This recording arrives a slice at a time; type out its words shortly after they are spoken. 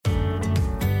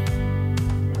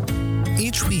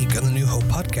Each week on the New Hope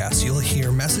podcast, you'll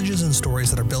hear messages and stories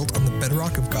that are built on the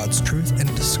bedrock of God's truth and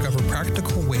discover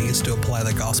practical ways to apply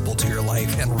the gospel to your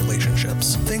life and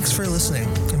relationships. Thanks for listening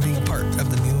and being a part of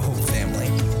the New Hope family.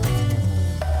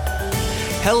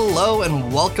 Hello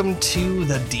and welcome to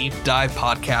the Deep Dive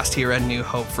podcast here at New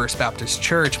Hope First Baptist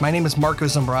Church. My name is Marco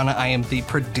Zambrana. I am the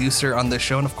producer on this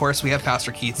show, and of course we have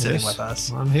Pastor Keith sitting with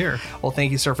us. I'm here. Well,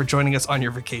 thank you, sir, for joining us on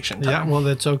your vacation time. Yeah, well,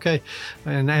 that's okay.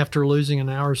 And after losing an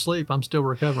hour's sleep, I'm still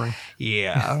recovering.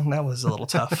 Yeah, that was a little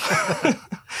tough.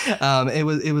 It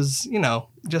was,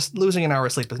 just losing an hour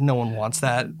of sleep, but no one wants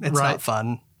that. It's not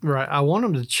fun. Right. I want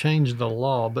them to change the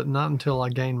law, but not until I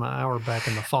gain my hour back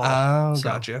in the fall. Oh,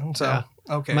 gotcha. So, yeah.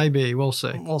 Okay. Maybe. We'll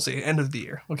see. We'll see. End of the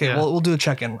year. Okay. Yeah. We'll do a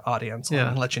check-in audience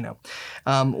and let you know.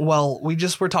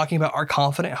 We're talking about our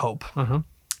confident hope. Uh-huh.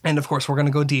 And of course, we're going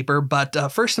to go deeper. But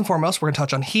first and foremost, we're going to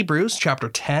touch on Hebrews chapter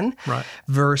 10,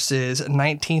 verses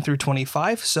 19 through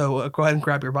 25. So go ahead and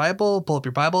grab your Bible, pull up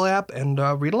your Bible app, and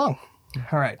read along.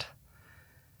 All right.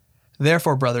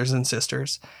 Therefore, brothers and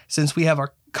sisters, since we have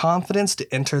our confidence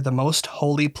to enter the most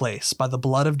holy place by the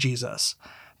blood of Jesus,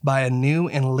 by a new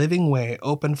and living way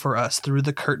opened for us through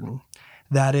the curtain,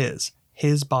 that is,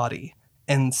 his body,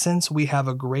 and since we have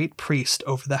a great priest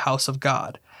over the house of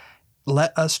God,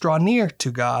 let us draw near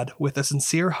to God with a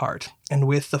sincere heart and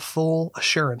with the full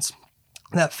assurance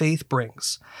that faith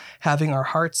brings, having our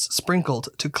hearts sprinkled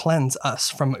to cleanse us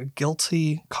from a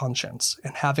guilty conscience,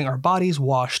 and having our bodies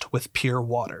washed with pure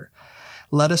water.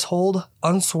 Let us hold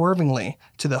unswervingly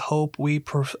to the hope we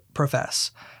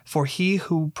profess, for he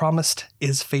who promised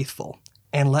is faithful.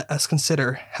 And let us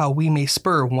consider how we may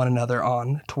spur one another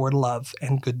on toward love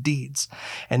and good deeds,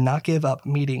 and not give up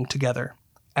meeting together,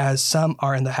 as some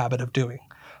are in the habit of doing,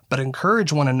 but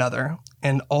encourage one another,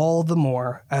 and all the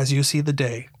more as you see the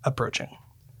day approaching.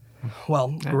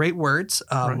 Well, great words.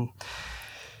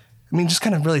 Just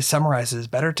kind of really summarizes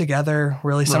better together,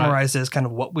 really summarizes kind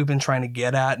of what we've been trying to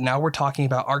get at. Now we're talking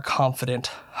about our confident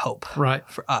hope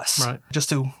for us. Right. Just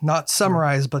to not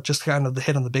summarize, but just kind of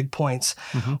hit on the big points.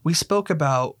 Mm-hmm. We spoke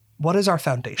about what is our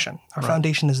foundation. Our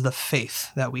foundation is the faith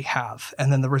that we have.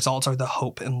 And then the results are the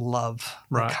hope and love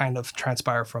that kind of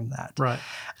transpire from that. Right.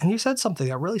 And you said something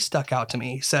that really stuck out to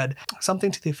me. You said something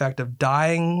to the effect of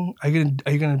dying. Are you going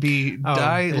to be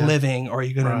living, or are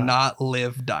you going to not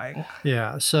live dying?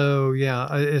 Yeah. So,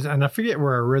 and I forget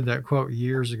where I read that quote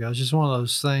years ago. It's just one of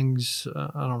those things,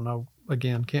 I don't know,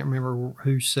 again, can't remember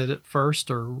who said it first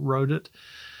or wrote it.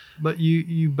 But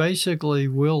you basically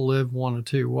will live one of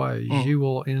two ways. You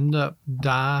will end up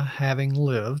die having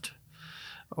lived,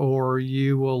 or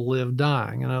you will live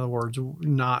dying. In other words, you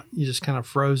just kind of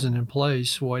frozen in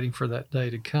place waiting for that day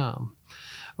to come.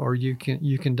 Or you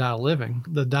can die living.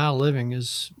 The die living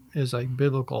is a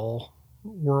biblical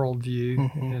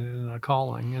worldview and a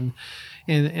calling,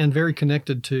 and very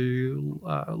connected to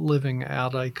living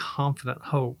out a confident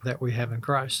hope that we have in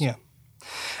Christ. Yeah.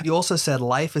 You also said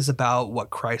life is about what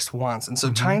Christ wants. And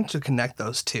so trying to connect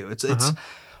those two, it's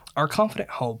our confident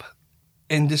hope.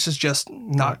 And this is just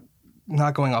not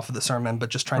going off of the sermon, but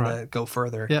just trying to go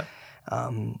further. Yeah.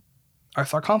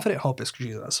 Our confident hope is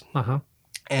Jesus.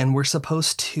 And we're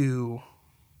supposed to,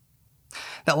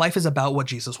 that life is about what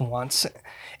Jesus wants.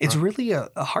 It's really a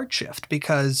hard shift,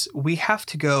 because we have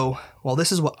to go, well,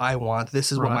 this is what I want.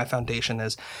 This is what my foundation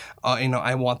is.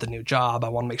 I want the new job. I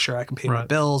want to make sure I can pay my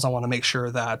bills. I want to make sure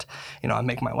that, I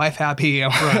make my wife happy,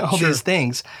 all these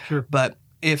things. Sure. But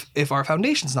if our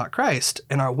foundation's not Christ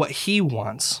and what he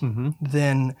wants,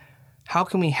 then how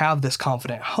can we have this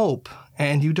confident hope?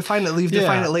 And you define it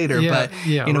later, but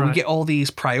we get all these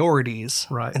priorities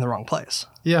in the wrong place.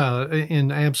 Yeah,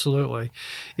 and absolutely.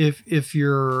 If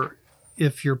your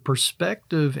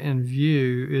perspective and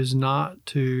view is not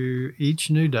to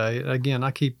each new day, again, I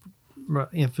keep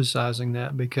emphasizing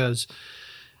that, because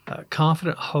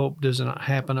confident hope does not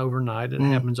happen overnight. It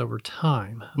happens over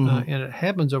time, and it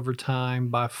happens over time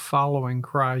by following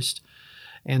Christ.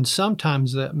 And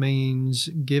sometimes that means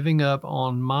giving up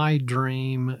on my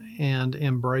dream and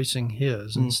embracing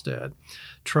his instead.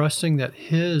 Trusting that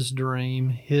his dream,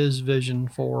 his vision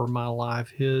for my life,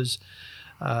 his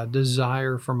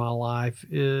desire for my life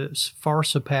is far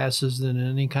surpasses than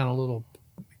any kind of little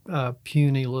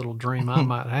puny little dream I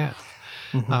might have.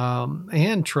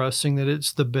 And trusting that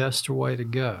it's the best way to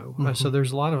go. So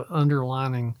there's a lot of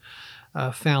underlining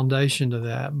foundation to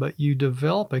that, but you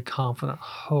develop a confident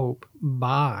hope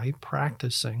by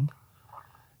practicing,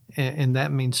 and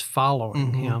that means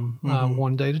following him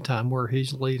one day at a time where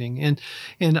he's leading. And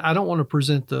I don't want to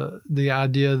present the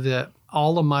idea that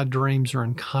all of my dreams are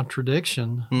in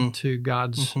contradiction to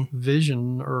God's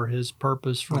vision or his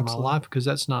purpose for my life, because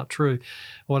that's not true.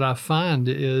 What I find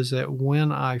is that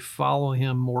when I follow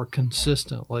him more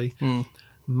consistently,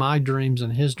 my dreams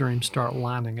and his dreams start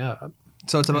lining up.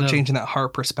 So it's about changing that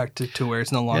heart perspective to where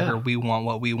it's no longer we want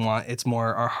what we want. It's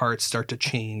more our hearts start to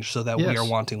change so that we are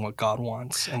wanting what God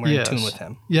wants and we're in tune with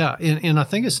him. Yeah. And I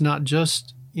think it's not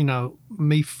just,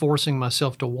 me forcing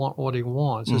myself to want what he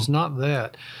wants. It's not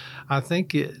that. I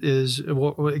think it is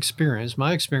my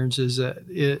experience is that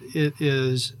it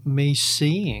is me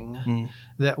seeing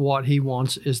that what he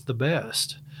wants is the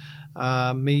best.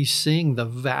 Me seeing the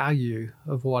value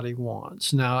of what he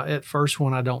wants. Now, at first,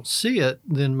 when I don't see it,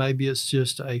 then maybe it's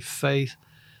just a faith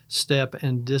step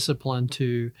and discipline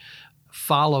to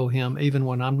follow him, even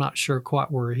when I'm not sure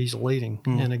quite where he's leading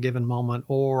in a given moment,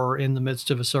 or in the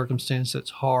midst of a circumstance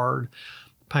that's hard,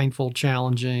 painful,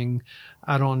 challenging.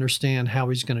 I don't understand how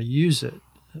he's going to use it.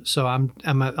 So I'm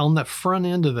on that front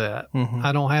end of that.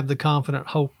 I don't have the confident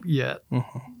hope yet.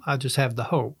 I just have the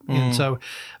hope. And so,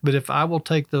 but if I will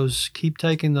keep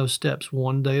taking those steps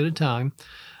one day at a time,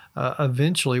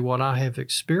 eventually what I have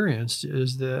experienced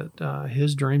is that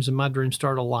his dreams and my dreams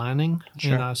start aligning,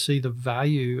 and I see the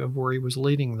value of where he was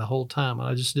leading the whole time.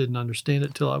 I just didn't understand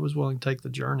it till I was willing to take the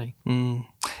journey.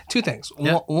 Two things.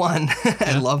 One,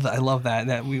 I love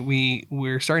that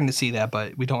we're starting to see that,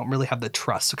 but we don't really have the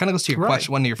trust. So it kind of goes to your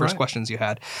question. One of your first questions you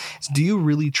had is, do you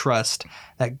really trust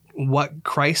that what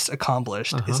Christ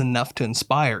accomplished is enough to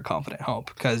inspire confident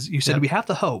hope? Because you said we have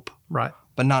the hope, right,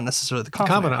 but not necessarily the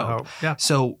confident hope. Yeah.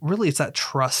 So really it's that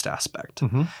trust aspect.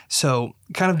 So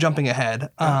kind of jumping ahead,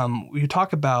 you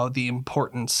talk about the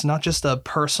importance, not just the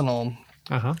personal,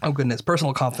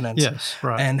 personal confidence. Yes,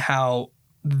 right. And how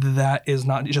that is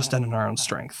not just done in our own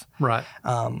strength. Right.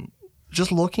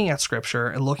 Just looking at Scripture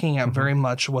and looking at very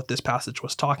much what this passage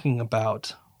was talking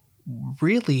about,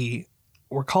 really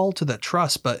we're called to that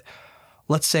trust, but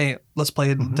let's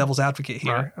play devil's advocate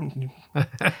here.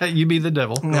 Right. You be the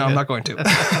devil. No, I'm not going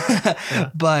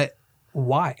to. But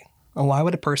why? Why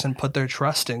would a person put their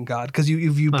trust in God? Because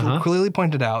you clearly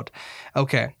pointed out,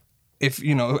 okay, if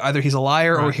either he's a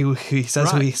liar or he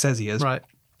says who he says he is. Right.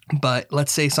 But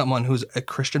let's say someone who's a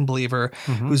Christian believer,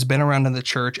 who's been around in the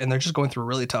church, and they're just going through a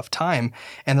really tough time,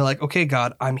 and they're like, okay,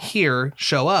 God, I'm here,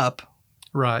 show up.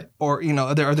 Right. Or,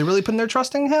 are they really putting their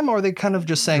trust in him, or are they kind of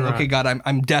just saying, okay, God,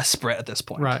 I'm desperate at this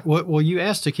point? Right. Well, you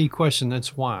asked a key question.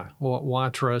 That's why. Why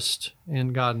trust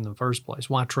in God in the first place?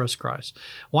 Why trust Christ?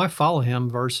 Why follow him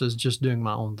versus just doing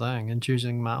my own thing and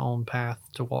choosing my own path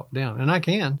to walk down? And I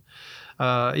can.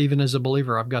 Even as a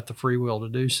believer, I've got the free will to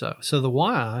do so. So the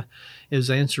why is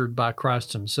answered by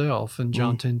Christ himself in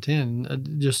John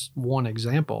 10:10. Just one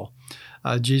example.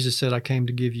 Jesus said, I came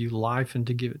to give you life and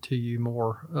to give it to you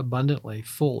more abundantly,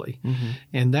 fully.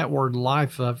 And that word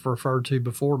life I've referred to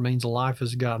before means life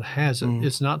as God has it.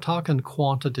 It's not talking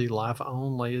quantity life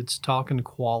only. It's talking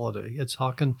quality. It's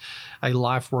talking a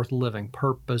life worth living,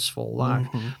 purposeful life.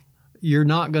 You're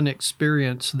not going to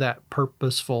experience that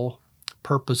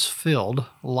purpose-filled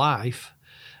life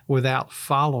without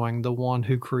following the one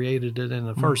who created it in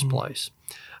the first place.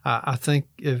 I think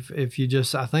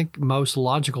I think most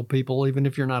logical people, even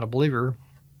if you're not a believer,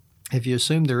 if you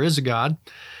assume there is a God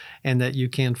and that you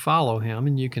can follow him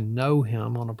and you can know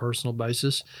him on a personal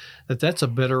basis, that's a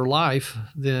better life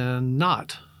than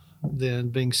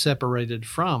being separated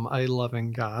from a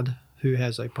loving God who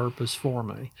has a purpose for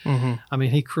me. I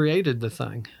mean, he created the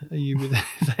thing. You would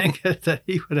think that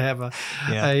he would have a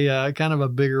kind of a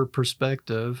bigger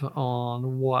perspective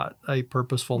on what a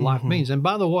purposeful life means. And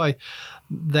by the way,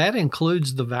 that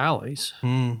includes the valleys,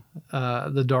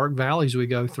 the dark valleys we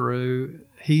go through.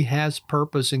 He has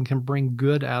purpose and can bring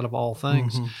good out of all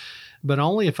things. But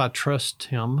only if I trust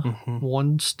him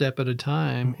one step at a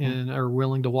time and are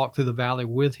willing to walk through the valley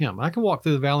with him. I can walk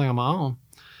through the valley on my own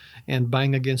and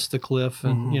bang against the cliff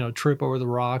and trip over the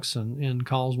rocks and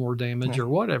cause more damage or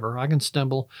whatever. I can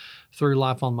stumble through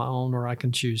life on my own, or I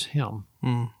can choose him.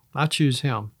 I choose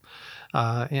him.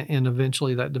 And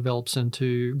eventually that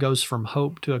goes from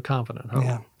hope to a confident hope.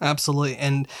 Yeah, absolutely.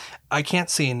 And I can't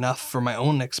say enough from my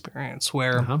own experience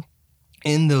where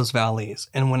in those valleys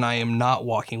and when I am not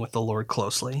walking with the Lord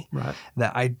closely,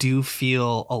 that I do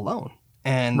feel alone.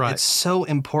 And it's so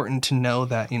important to know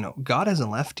that, God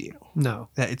hasn't left you. No.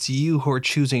 That it's you who are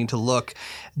choosing to look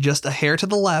just a hair to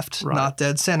the left, not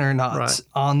dead center, not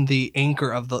on the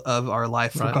anchor of our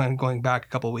life. We're going back a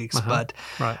couple of weeks, but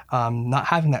not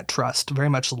having that trust, very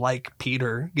much like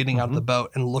Peter getting out of the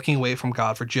boat and looking away from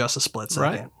God for just a split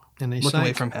second. And he look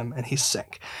away from him, and he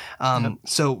sank.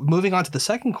 So moving on to the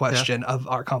second question of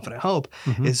our confident hope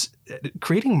is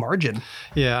creating margin.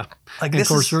 Yeah. Like, and of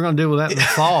course, we're going to deal with that in the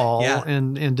fall Yeah.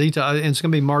 in detail. And it's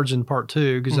going to be margin part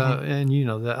 2 because and you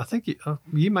know that. I think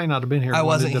you may not have been here. I when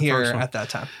wasn't did the here first one. at that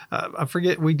time. I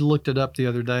forget. We looked it up the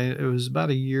other day. It was about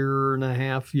a year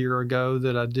ago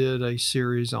that I did a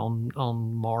series on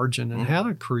margin and how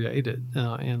to create it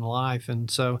in life. And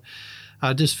so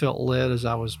I just felt led as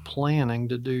I was planning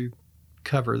to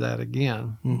cover that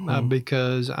again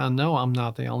because I know I'm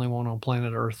not the only one on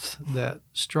planet Earth that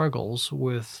struggles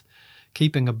with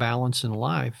keeping a balance in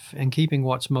life and keeping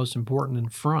what's most important in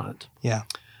front. Yeah.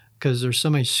 Because there's so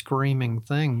many screaming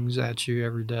things at you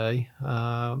every day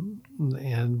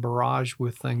and barrage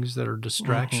with things that are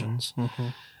distractions.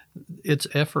 It's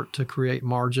effort to create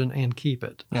margin and keep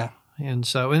it. Yeah. And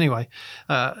so anyway,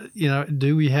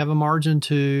 do we have a margin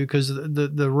to, because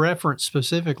the reference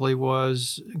specifically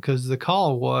was, because the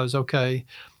call was, okay,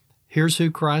 here's who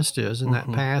Christ is in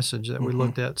that passage that we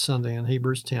looked at Sunday in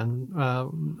Hebrews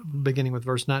 10, beginning with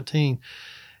verse 19.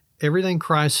 Everything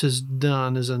Christ has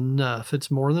done is enough.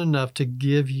 It's more than enough to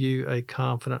give you a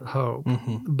confident hope,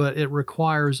 but it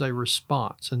requires a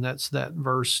response. And that's that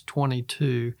verse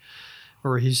 22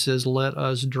 where he says, let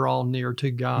us draw near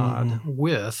to God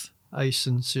with a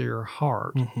sincere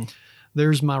heart.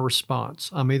 There's my response.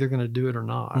 I'm either going to do it or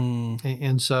not.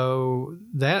 And so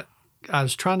that I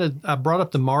brought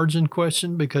up the margin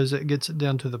question because it gets it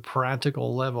down to the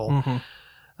practical level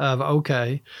of,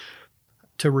 okay,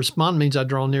 to respond means I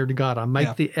draw near to God. I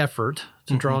make the effort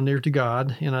to draw near to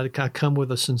God, and I come with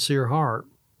a sincere heart.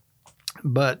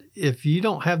 But if you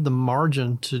don't have the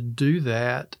margin to do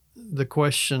that, the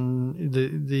question,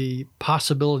 the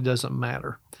possibility doesn't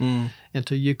matter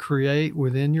until you create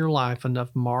within your life enough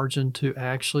margin to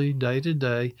actually day to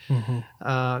day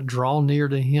draw near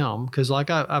to Him. Because like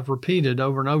I've repeated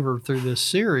over and over through this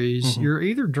series, you're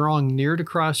either drawing near to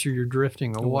Christ or you're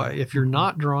drifting away. If you're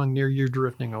not drawing near, you're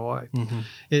drifting away.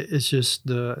 It's just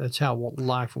it's how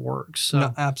life works. So.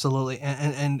 No, absolutely.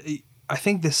 And I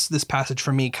think this passage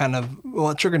for me kind of,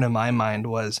 what triggered in my mind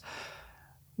was,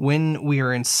 when we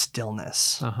are in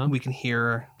stillness, we can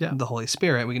hear the Holy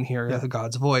Spirit, we can hear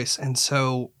God's voice. And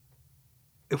so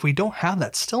if we don't have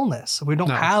that stillness, if we don't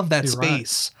have that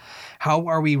space, how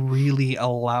are we really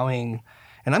allowing,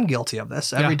 and I'm guilty of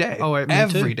this every day. Oh,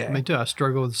 every day. Me too. I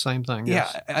struggle with the same thing.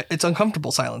 Yes. Yeah. It's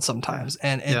uncomfortable silence sometimes.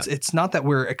 And it's not that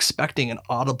we're expecting an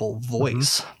audible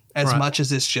voice as much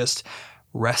as it's just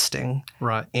resting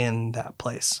in that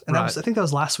place. And I think that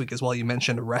was last week as well. You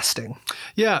mentioned resting.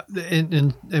 Yeah.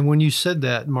 And when you said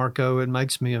that, Marco, it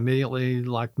makes me immediately,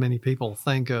 like many people,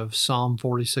 think of Psalm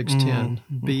 46:10,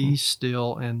 be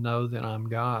still and know that I'm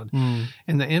God.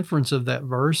 And the inference of that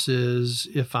verse is,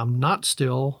 if I'm not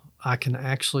still, I can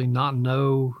actually not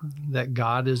know that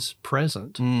God is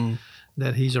present,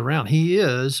 that He's around. He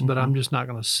is, but I'm just not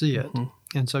going to see it.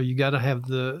 And so you got to have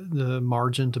the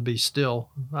margin to be still.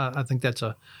 I think that's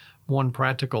one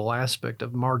practical aspect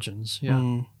of margins.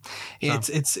 Yeah,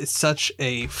 it's such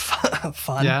a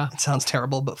fun. Yeah. It sounds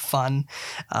terrible, but fun.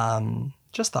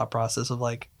 Just thought process of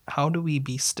like, how do we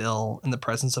be still in the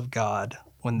presence of God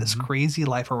when this crazy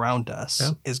life around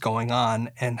us is going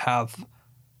on, and have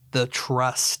the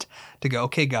trust to go,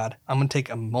 okay, God, I'm going to take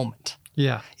a moment.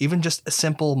 Yeah, even just a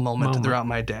simple moment throughout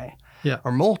my day. Yeah,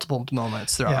 or multiple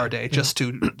moments throughout our day, just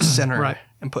to center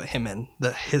and put Him in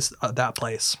that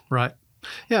place. Right.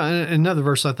 Yeah, and another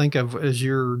verse I think of as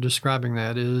you're describing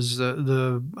that is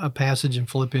a passage in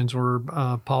Philippians where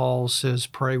Paul says,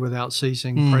 "Pray without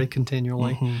ceasing, pray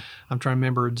continually." I'm trying to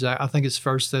remember exactly. I think it's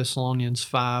 1 Thessalonians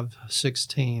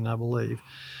 5:16, I believe.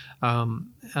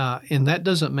 And that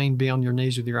doesn't mean be on your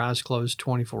knees with your eyes closed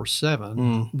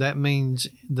 24/7. That means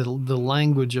the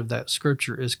language of that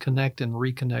scripture is connect and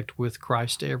reconnect with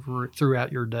Christ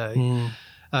throughout your day.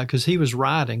 Because he was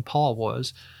writing, Paul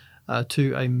was,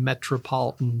 to a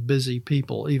metropolitan, busy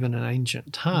people. Even in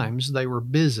ancient times, they were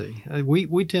busy.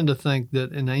 We tend to think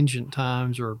that in ancient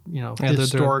times, or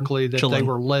historically, that they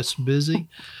were less busy.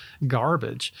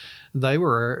 Garbage. They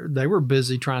were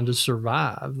busy trying to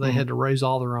survive. They had to raise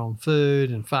all their own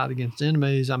food and fight against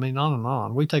enemies. I mean, on and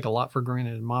on. We take a lot for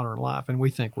granted in modern life, and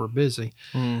we think we're busy.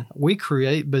 We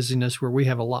create busyness where we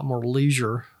have a lot more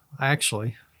leisure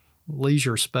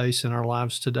space in our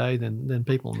lives today than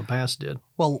people in the past did.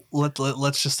 Well,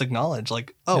 let's just acknowledge,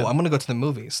 like, I'm going to go to the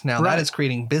movies. Now, that is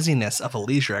creating busyness of a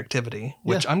leisure activity,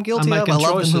 which I'm guilty of. I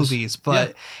love the movies,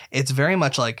 but it's very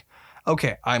much like,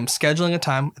 okay, I'm scheduling a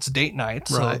time. It's date night,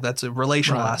 so that's a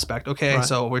relational aspect. Okay,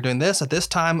 so we're doing this at this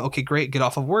time. Okay, great. Get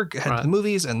off of work, head to the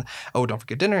movies, and don't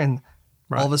forget dinner. And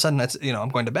all of a sudden, that's I'm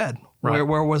going to bed.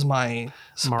 Where was my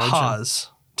pause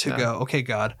to go? Okay,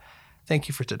 God, thank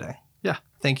you for today. Yeah,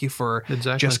 Thank you for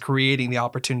just creating the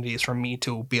opportunities for me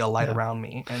to be a light around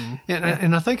me.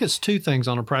 And I think it's two things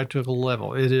on a practical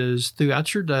level. It is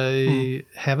throughout your day,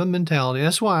 have a mentality.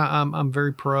 That's why I'm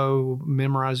very pro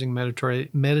memorizing,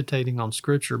 meditating on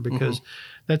Scripture, because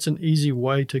that's an easy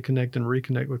way to connect and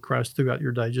reconnect with Christ throughout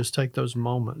your day. Just take those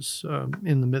moments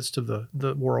in the midst of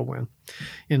the whirlwind.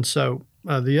 And so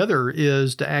the other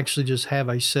is to actually just have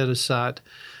a set aside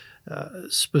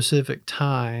specific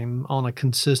time on a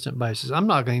consistent basis. I'm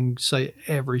not going to say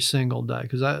every single day,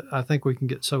 because I think we can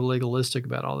get so legalistic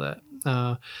about all that.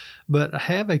 But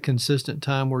have a consistent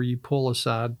time where you pull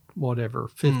aside whatever,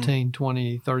 15,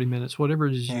 20, 30 minutes, whatever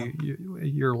it is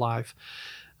your life,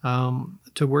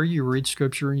 to where you read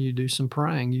Scripture and you do some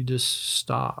praying. You just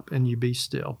stop and you be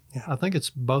still. Yeah. I think it's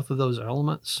both of those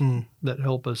elements that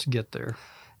help us get there.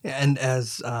 And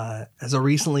as a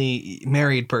recently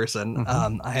married person,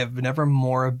 I have never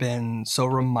more been so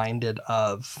reminded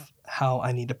of how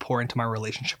I need to pour into my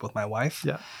relationship with my wife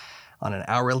on an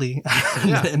hourly,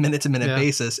 minute-to-minute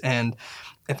basis. And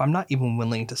if I'm not even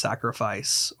willing to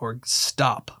sacrifice or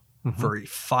stop for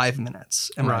 5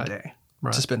 minutes in my day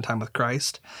to spend time with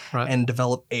Christ and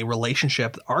develop a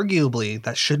relationship, arguably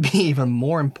that should be even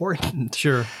more important.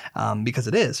 Sure. Because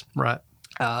it is. Right.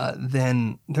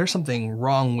 Then there's something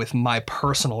wrong with my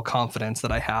personal confidence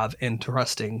that I have in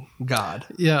trusting God.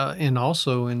 Yeah, and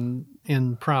also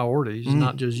in priorities,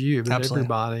 not just you, but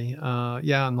everybody.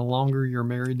 And the longer you're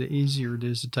married, the easier it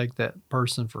is to take that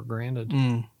person for granted,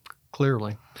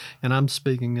 clearly. And I'm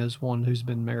speaking as one who's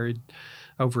been married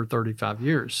over 35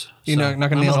 years. You're not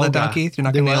going to nail that down, Keith? You're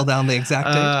not going to nail down the exact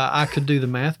date? I could do the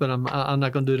math, but I'm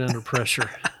not going to do it under pressure.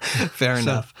 Fair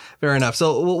enough.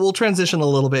 So we'll transition a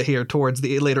little bit here towards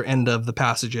the later end of the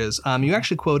passages. You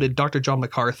actually quoted Dr. John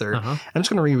MacArthur. I'm just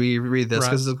going to reread this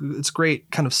because it's a great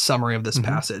kind of summary of this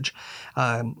passage.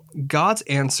 God's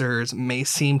answers may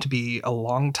seem to be a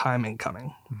long time in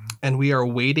coming, and we are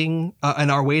waiting, and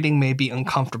our waiting may be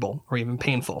uncomfortable or even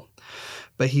painful.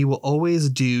 But he will always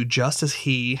do just as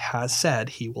he has said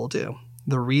he will do.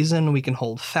 The reason we can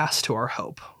hold fast to our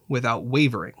hope without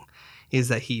wavering is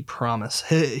that he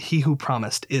who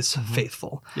promised is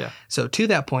faithful. Yeah. So to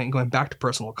that point, going back to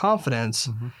personal confidence,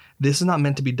 this is not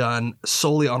meant to be done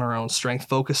solely on our own strength,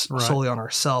 focused solely on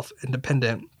ourselves,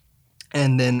 independent,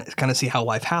 and then kind of see how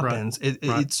life happens.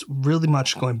 It's really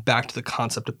much going back to the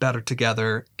concept of better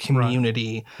together,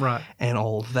 community, and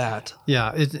all of that.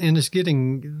 Yeah, it's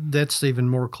getting, that's even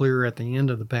more clear at the end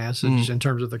of the passage in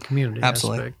terms of the community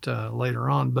aspect later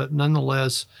on. But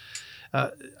nonetheless,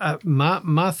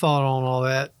 my thought on all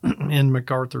that in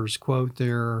MacArthur's quote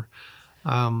there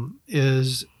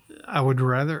is I would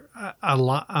rather,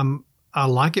 I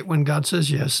like it when God says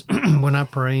yes, when I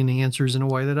pray and he answers in a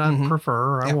way that I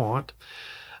prefer or I want.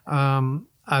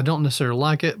 I don't necessarily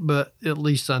like it, but at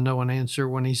least I know an answer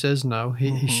when he says no.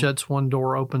 He shuts one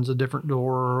door, opens a different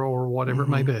door, or whatever it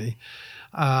may be.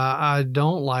 I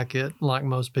don't like it, like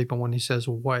most people, when he says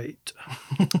wait,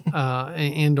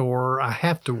 and or I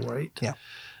have to wait. Yeah.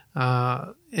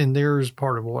 And there's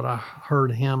part of what I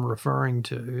heard him referring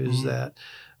to is that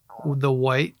the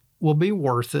wait will be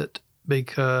worth it,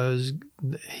 because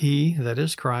he, that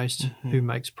is Christ, who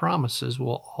makes promises,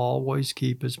 will always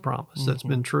keep his promise. That's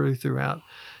been true throughout.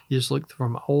 You just look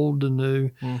from old to new.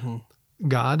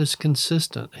 God is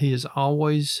consistent. He is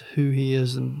always who he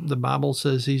is. And the Bible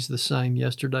says he's the same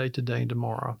yesterday, today, and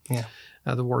tomorrow. Yeah.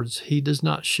 In other words, he does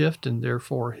not shift, and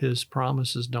therefore his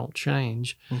promises don't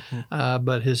change.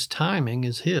 But his timing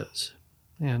is his.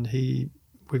 And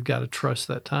we've got to trust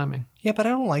that timing. Yeah, but I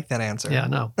don't like that answer. Yeah,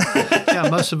 no. Yeah,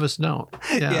 most of us don't.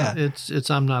 Yeah,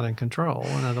 it's I'm not in control.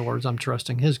 In other words, I'm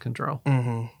trusting his control.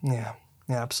 Yeah,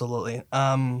 absolutely.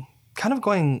 Kind of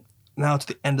going now to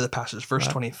the end of the passage, verse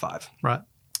 25. Right.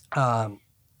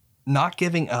 Not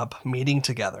giving up, meeting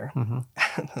together.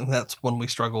 That's one we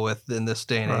struggle with in this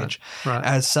day and age. Right.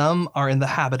 As some are in the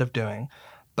habit of doing,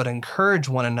 but encourage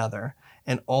one another,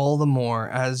 and all the more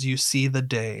as you see the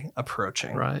day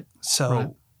approaching. Right.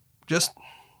 So just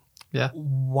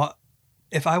what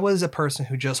if I was a person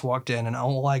who just walked in and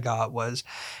all I got was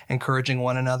encouraging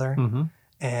one another,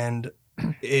 and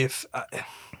if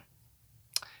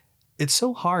it's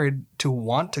so hard to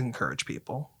want to encourage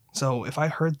people. So if I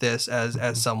heard this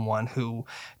as someone who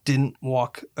didn't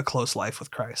walk a close life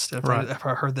with Christ, if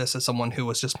I heard this as someone who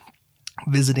was just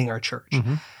visiting our church,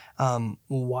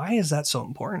 why is that so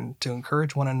important to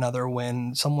encourage one another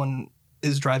when someone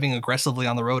is driving aggressively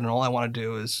on the road, and all I want to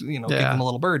do is, give Yeah. him a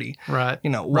little birdie. Right.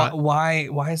 Right.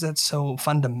 Why is that so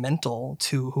fundamental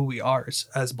to who we are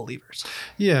as believers?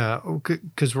 Yeah,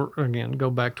 because we're, again, go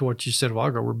back to what you said a while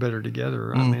ago, we're better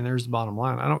together. I mean, there's the bottom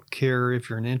line. I don't care if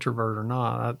you're an introvert or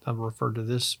not. I referred to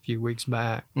this a few weeks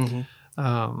back.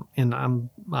 And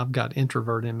I've got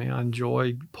introvert in me. I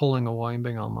enjoy pulling away and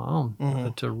being on my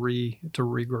own to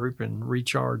regroup and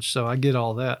recharge. So I get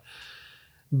all that.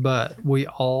 But we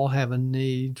all have a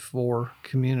need for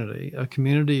community. A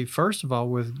community, first of all,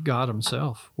 with God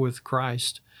Himself, with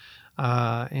Christ,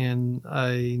 and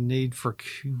a need for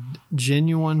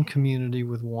genuine community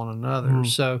with one another.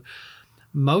 So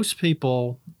most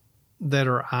people that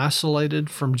are isolated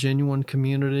from genuine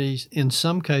communities, in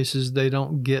some cases, they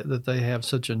don't get that they have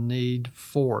such a need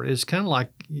for it. It's kind of like,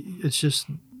 it's just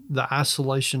the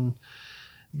isolation,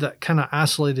 that kind of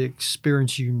isolated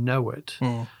experience, it.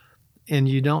 And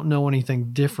you don't know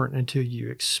anything different until you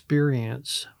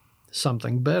experience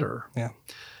something better. Yeah.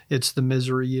 It's the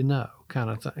misery kind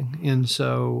of thing. And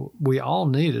so we all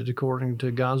need it according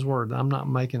to God's word. I'm not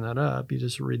making that up. You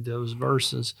just read those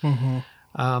verses.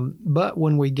 But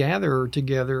when we gather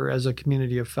together as a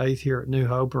community of faith here at New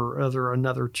Hope or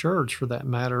another church for that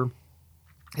matter,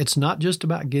 it's not just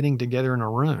about getting together in a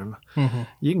room.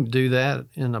 You can do that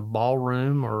in a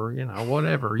ballroom or,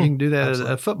 whatever. You can do that at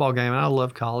a football game. And I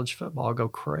love college football. I go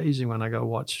crazy when I go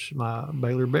watch my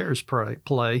Baylor Bears play.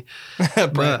 Praying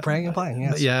and playing,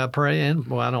 yes. Yeah, praying.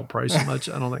 Well, I don't pray so much.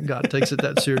 I don't think God takes it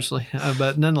that seriously.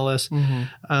 But nonetheless,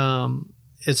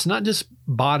 it's not just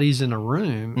bodies in a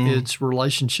room, it's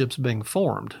relationships being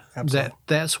formed. Absolutely.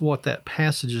 That's what that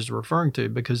passage is referring to,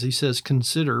 because he says,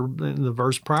 consider, in the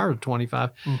verse prior to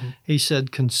 25, he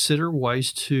said, consider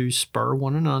ways to spur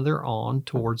one another on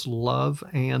towards love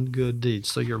and good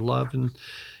deeds. So your love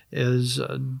is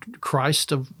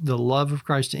the love of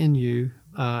Christ in you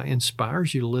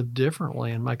inspires you to live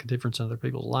differently and make a difference in other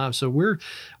people's lives. So we're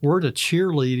to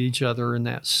cheerlead each other in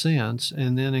that sense,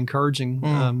 and then encouraging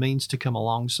means to come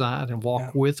alongside and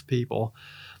walk with people.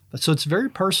 So it's very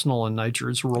personal in nature.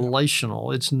 It's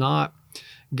relational. It's not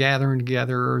gathering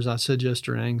together, as I said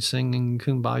yesterday, singing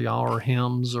Kumbaya or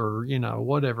hymns or,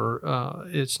 whatever.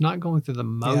 It's not going through the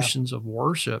motions of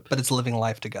worship. But it's living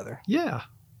life together. Yeah.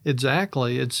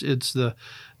 Exactly. It's the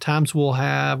times we'll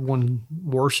have when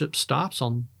worship stops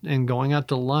and going out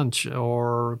to lunch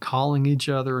or calling each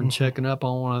other and checking up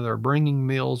on one another, bringing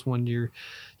meals when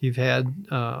you've had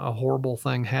a horrible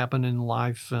thing happen in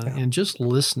life, and just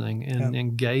listening and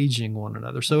engaging one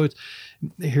another. So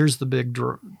here's the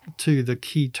the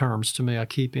key terms to me. I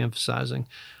keep emphasizing.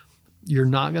 You're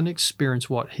not going to experience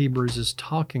what Hebrews is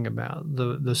talking about,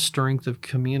 the strength of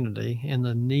community and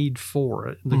the need for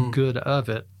it, the good of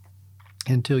it,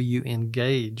 until you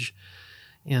engage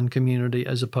in community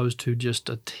as opposed to just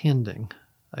attending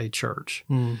a church.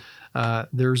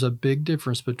 There's a big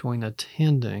difference between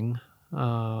attending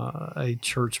a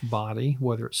church body,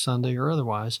 whether it's Sunday or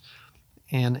otherwise,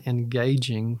 and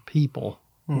engaging people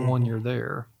when you're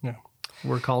there. Yeah.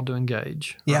 We're called to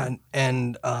engage. Yeah, right?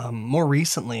 and more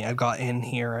recently, I got in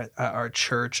here at our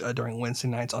church during Wednesday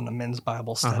nights on the men's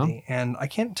Bible study, and I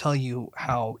can't tell you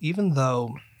how, even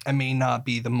though I may not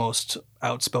be the most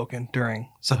outspoken during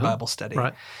said Bible study,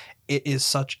 it is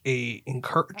such a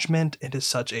encouragement. It is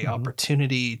such a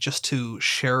opportunity just to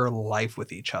share life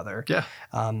with each other. Yeah.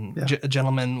 A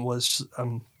gentleman was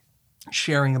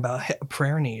sharing about a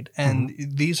prayer need, and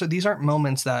these aren't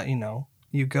moments that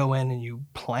you go in and you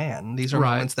plan. These are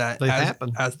moments that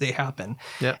as they happen.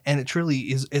 Yeah. And it truly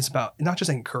is, it's about not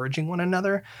just encouraging one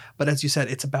another, but as you said,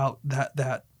 it's about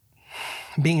that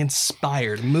being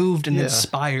inspired, moved and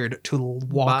inspired to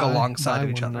walk alongside of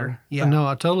each other. Yeah. No,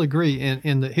 I totally agree.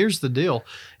 And here's the deal.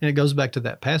 And it goes back to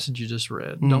that passage you just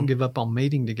read. Don't give up on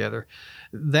meeting together.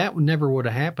 That never would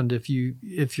have happened if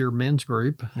your men's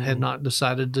group had not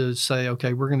decided to say,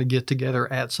 okay, we're going to get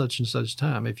together at such and such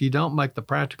time. If you don't make the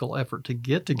practical effort to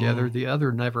get together, the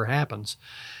other never happens.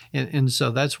 And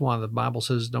so that's why the Bible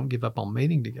says don't give up on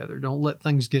meeting together. Don't let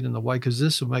things get in the way, because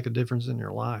this will make a difference in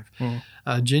your life.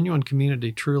 Genuine community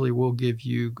truly will give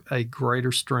you a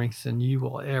greater strength than you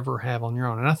will ever have on your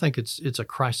own. And I think it's a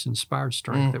Christ-inspired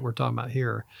strength that we're talking about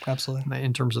here. Absolutely.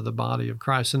 In terms of the body of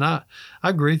Christ. And I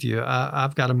agree with you.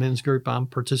 I've got a men's group I'm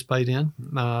participating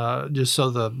in. Just so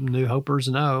the new Hopers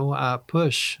know, I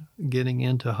push getting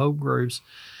into Hope groups.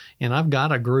 And I've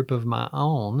got a group of my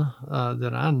own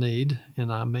that I need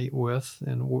and I meet with.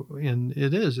 And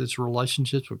it's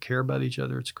relationships. We care about each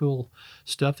other. It's cool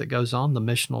stuff that goes on, the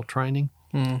missional training.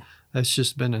 It's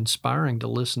just been inspiring to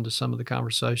listen to some of the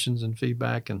conversations and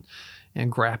feedback and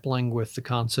grappling with the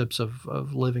concepts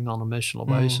of living on a missional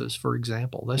basis, for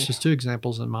example. That's just 2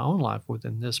 examples in my own life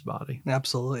within this body.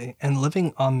 Absolutely. And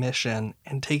living on mission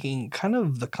and taking kind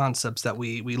of the concepts that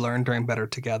we learned during Better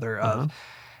Together of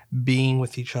being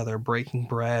with each other, breaking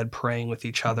bread, praying with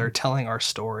each other, telling our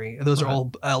story. Those are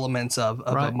all elements of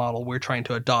a model we're trying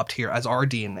to adopt here as our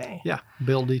DNA. Yeah.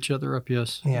 Build each other up,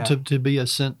 yes. Yeah. To be a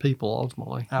sent people,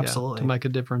 ultimately. Absolutely. Yeah, to make a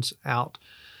difference out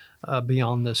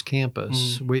beyond this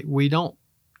campus. We don't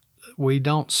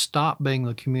stop being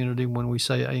the community when we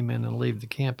say amen and leave the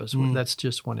campus. That's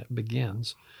just when it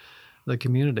begins. The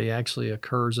community actually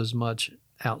occurs as much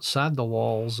outside the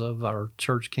walls of our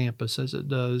church campus as it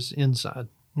does inside.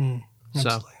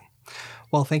 Absolutely.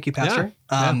 Well, thank you, Pastor.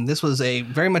 This was a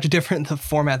very much different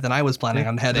format than I was planning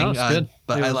on heading. No, it's good.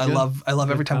 But I love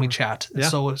every time we chat. It's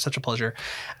such a pleasure.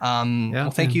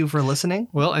 Well, thank you for listening.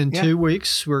 Well, in 2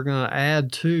 weeks, we're going to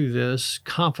add to this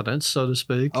confidence, so to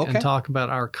speak, and talk about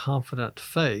our confident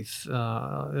faith.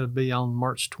 It'll be on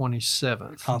March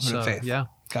 27th. Confident faith. Yeah.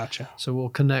 Gotcha. So we'll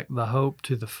connect the hope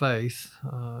to the faith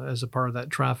as a part of that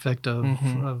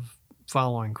trifecta of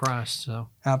following Christ. So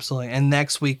absolutely. And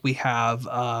next week we have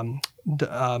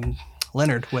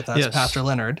Leonard with us, Pastor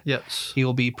Leonard. Yes. He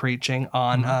will be preaching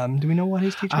on, do we know what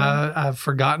he's teaching? I've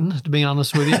forgotten, to be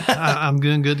honest with you. I'm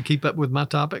doing good to keep up with my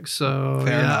topics. So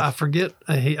Fair enough. I forget.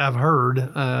 I've heard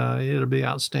it'll be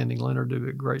outstanding. Leonard did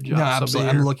a great job. No,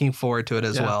 absolutely. I'm looking forward to it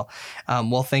as well.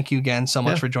 Well, thank you again so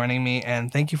much for joining me,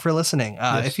 and thank you for listening.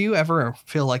 If you ever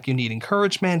feel like you need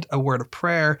encouragement, a word of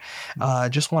prayer,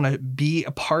 just want to be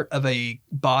a part of a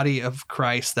body of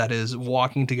Christ that is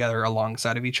walking together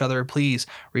alongside of each other, please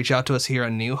reach out to us here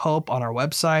at New Hope on our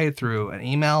website, through an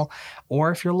email, or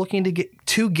if you're looking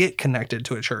to get connected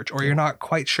to a church, or you're not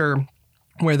quite sure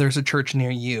where there's a church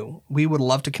near you, we would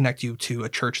love to connect you to a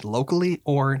church locally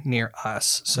or near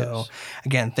us. So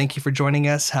again, thank you for joining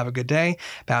us. Have a good day.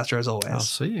 Pastor, as always. I'll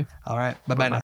see you. All right. Bye-bye now.